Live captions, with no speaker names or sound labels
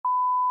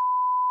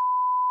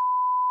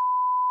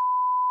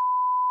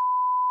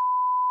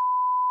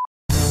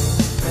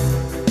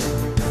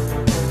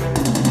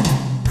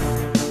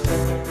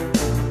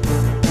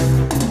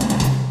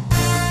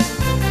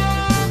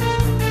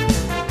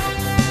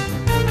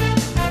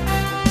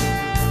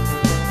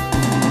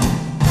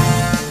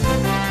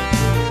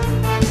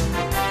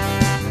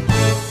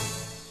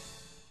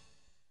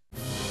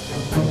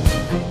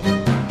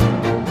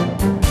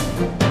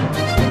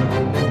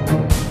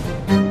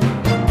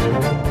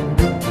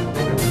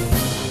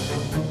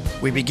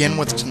We begin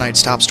with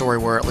tonight's top story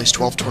where at least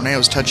 12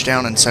 tornadoes touched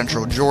down in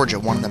central Georgia,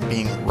 one of them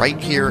being right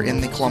here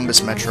in the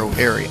Columbus metro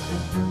area.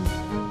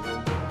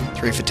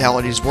 3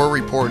 fatalities were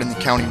reported in the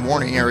county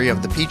warning area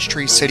of the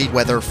Peachtree City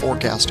Weather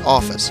Forecast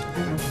Office.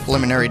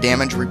 Preliminary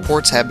damage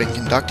reports have been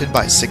conducted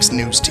by 6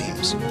 news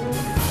teams.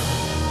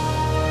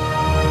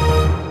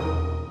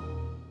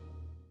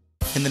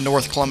 In the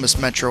North Columbus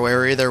metro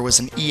area, there was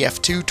an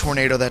EF2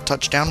 tornado that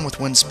touched down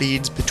with wind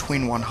speeds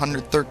between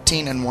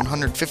 113 and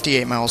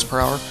 158 miles per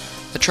hour.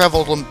 It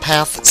traveled a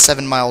path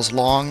 7 miles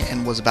long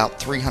and was about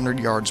 300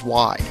 yards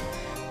wide.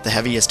 The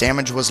heaviest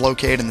damage was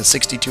located in the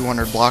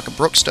 6200 block of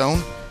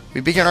Brookstone.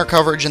 We begin our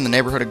coverage in the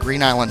neighborhood of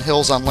Green Island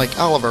Hills on Lake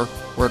Oliver,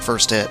 where it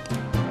first hit.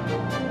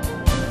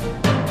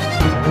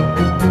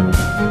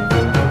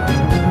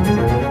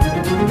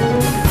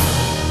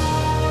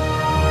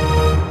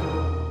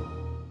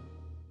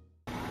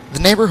 The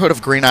neighborhood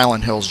of Green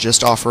Island Hills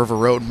just off River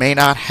Road may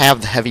not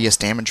have the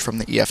heaviest damage from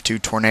the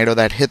EF2 tornado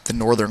that hit the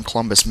northern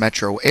Columbus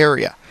metro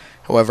area.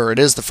 However, it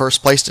is the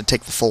first place to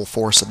take the full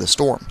force of the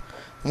storm.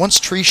 The once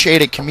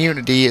tree-shaded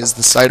community is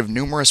the site of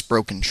numerous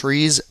broken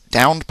trees,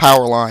 downed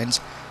power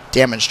lines,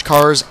 damaged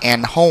cars,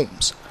 and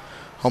homes.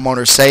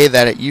 Homeowners say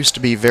that it used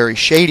to be very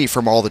shady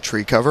from all the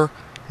tree cover.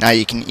 Now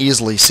you can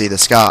easily see the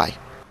sky.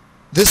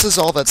 This is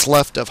all that's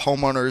left of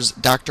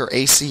homeowners Dr.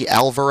 A.C.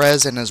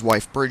 Alvarez and his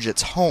wife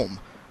Bridget's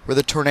home, where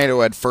the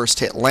tornado had first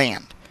hit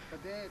land.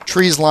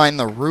 Trees line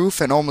the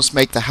roof and almost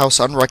make the house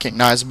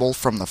unrecognizable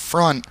from the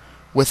front,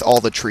 with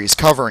all the trees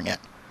covering it.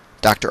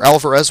 Dr.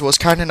 Alvarez was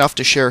kind enough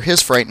to share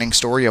his frightening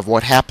story of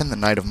what happened the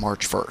night of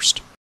March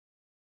 1st.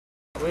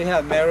 We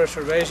had made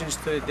reservations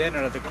to the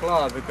dinner at the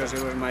club because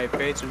it was my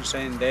patron's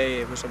same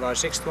day. It was about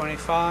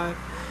 6:25,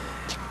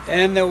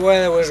 and the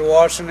weather was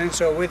worsening,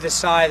 so we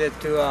decided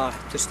to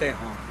stay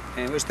home.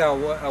 And we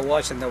started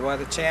watching the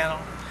Weather Channel,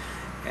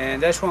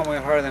 and that's when we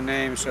heard the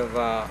names of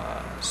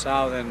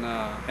southern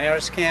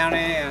Harris County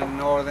and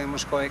northern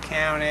Muscoda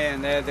County,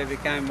 and they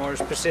became more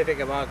specific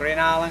about Green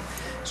Island.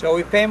 So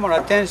we paid more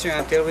attention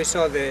until we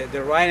saw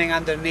the writing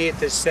underneath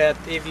that said,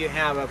 if you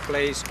have a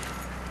place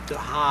to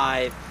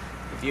hide,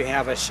 if you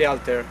have a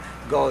shelter,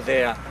 go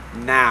there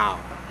now.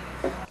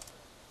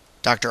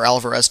 Dr.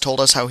 Alvarez told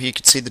us how he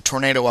could see the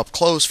tornado up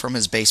close from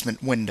his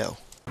basement window.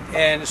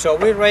 And so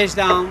we raced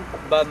down,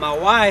 but my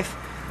wife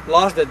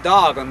lost the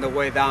dog on the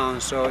way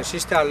down, so she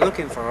started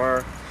looking for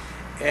her,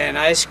 and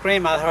I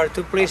screamed at her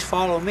to please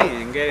follow me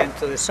and get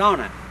into the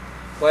sauna.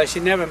 Well, she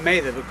never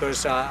made it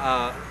because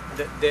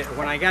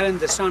when I got in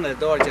the sauna, the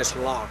door just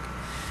locked.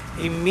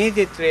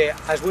 Immediately,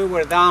 as we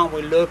were down,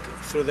 we looked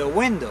through the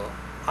window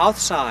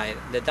outside,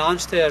 the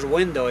downstairs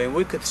window, and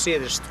we could see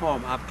the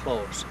storm up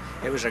close.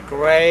 It was a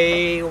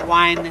gray,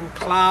 winding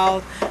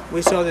cloud.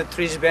 We saw the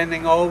trees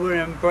bending over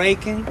and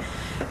breaking.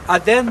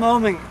 At that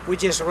moment, we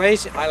just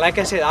raced, like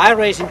I said, I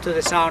raced into the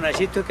sauna.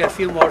 She took a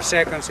few more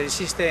seconds and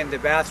she stayed in the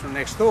bathroom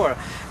next door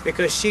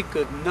because she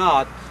could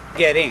not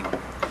get in.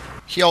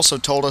 He also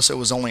told us it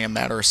was only a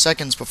matter of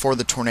seconds before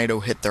the tornado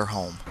hit their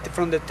home.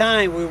 From the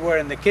time we were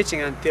in the kitchen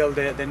until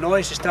the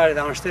noise started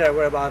downstairs,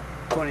 were about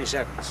 20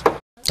 seconds.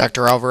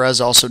 Dr.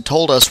 Alvarez also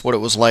told us what it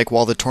was like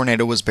while the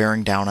tornado was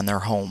bearing down on their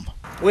home.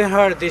 We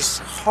heard this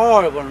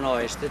horrible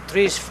noise, the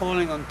trees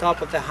falling on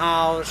top of the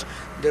house,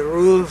 the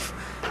roof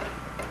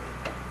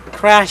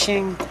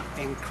crashing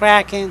and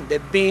cracking, the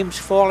beams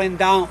falling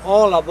down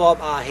all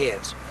above our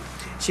heads.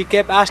 She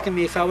kept asking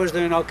me if I was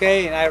doing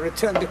okay, and I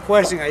returned the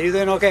question, are you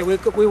doing okay?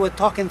 We were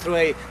talking through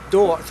a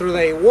door, through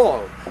a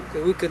wall,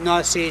 because we could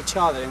not see each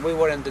other, and we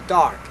were in the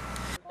dark.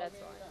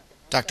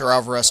 Dr.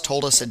 Alvarez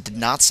told us it did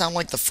not sound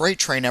like the freight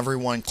train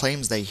everyone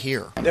claims they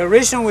hear. The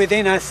reason we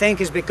didn't, I think,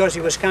 is because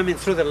it was coming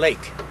through the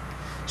lake.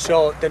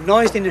 So the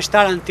noise didn't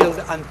start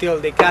until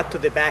they got to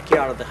the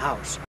backyard of the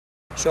house.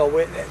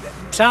 So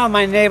some of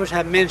my neighbors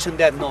have mentioned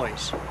that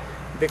noise,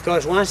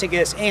 because once it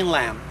gets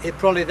inland, it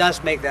probably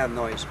does make that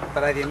noise,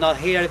 but I did not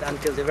hear it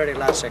until the very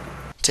last second.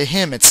 To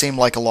him, it seemed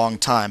like a long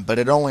time, but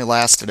it only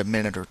lasted a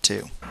minute or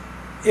two.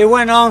 It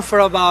went on for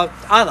about,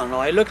 I don't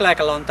know, it looked like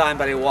a long time,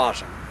 but it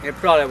wasn't. It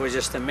probably was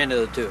just a minute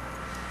or two.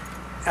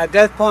 At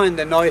that point,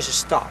 the noise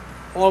stopped.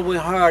 All we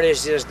heard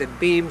is just the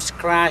beams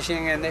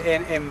crashing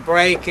and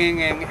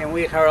breaking, and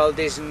we heard all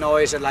this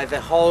noise, like the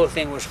whole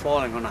thing was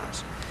falling on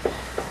us.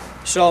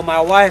 So my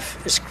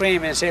wife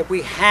screamed and said,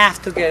 we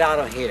have to get out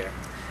of here.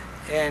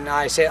 And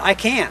I said, I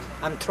can't,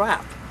 I'm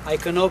trapped. I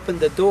can open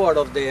the door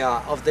of the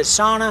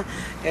sauna,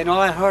 and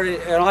all I heard,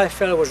 and all I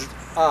felt was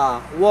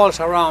walls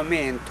around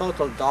me in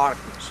total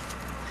darkness.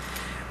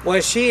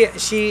 Well,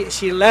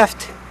 she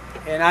left,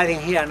 and I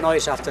didn't hear a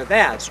noise after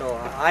that, so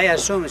I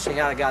assumed she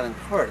had gotten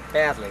hurt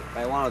badly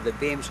by one of the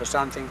beams or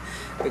something,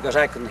 because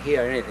I couldn't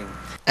hear anything.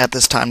 At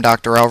this time,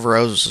 Dr.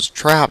 Alvarez was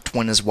trapped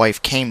when his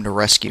wife came to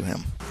rescue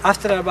him.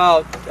 After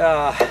about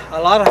a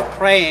lot of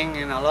praying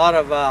and a lot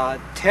of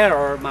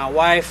terror,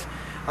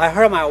 I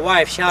heard my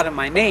wife shouting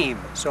my name,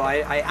 so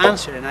I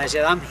answered and I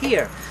said, I'm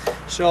here.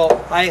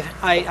 So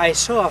I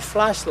saw a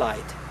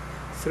flashlight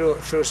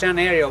through some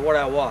area where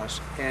I was,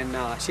 and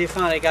she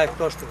finally got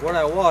close to where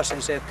I was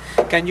and said,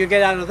 "Can you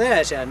get out of there?"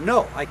 I said,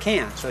 "No, I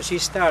can't." So she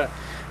started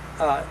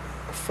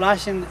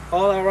flashing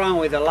all around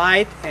with the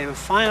light, and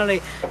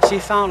finally she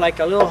found like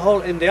a little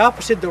hole in the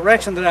opposite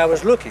direction that I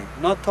was looking,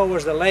 not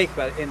towards the lake,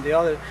 but in the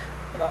other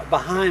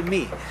behind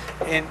me.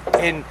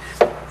 And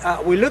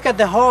we look at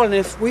the hole, and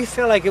if we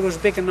felt like it was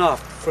big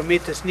enough for me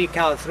to sneak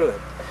out through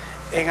it,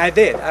 and I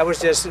did. I was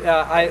just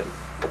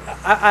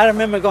I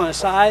remember going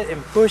inside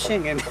and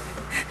pushing and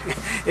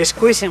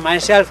squeezing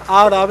myself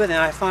out of it, and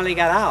I finally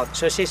got out.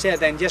 So she said,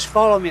 "Then just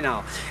follow me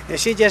now." And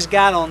she just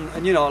got on,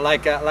 you know,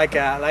 like a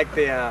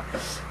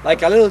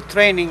little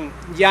training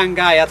young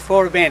guy at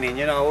Fort Benning.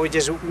 You know, we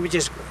just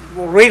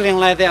were reeling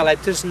like that,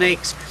 like two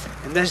snakes,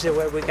 and that's the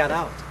way we got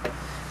out.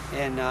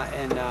 And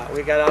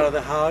we got out of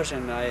the house,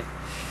 and I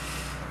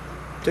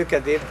took a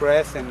deep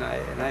breath, and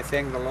I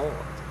thanked the Lord.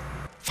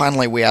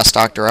 Finally, we asked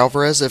Dr.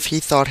 Alvarez if he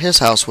thought his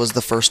house was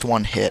the first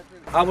one hit.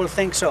 I will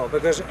think so,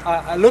 because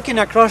looking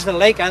across the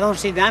lake, I don't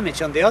see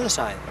damage on the other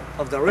side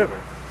of the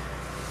river.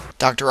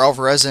 Dr.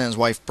 Alvarez and his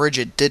wife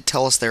Bridget did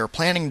tell us they are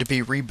planning to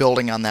be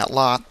rebuilding on that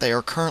lot. They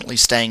are currently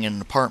staying in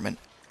an apartment.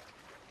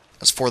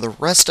 As for the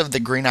rest of the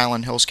Green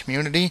Island Hills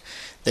community,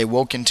 they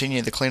will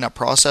continue the cleanup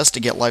process to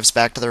get lives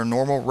back to their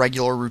normal,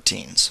 regular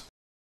routines.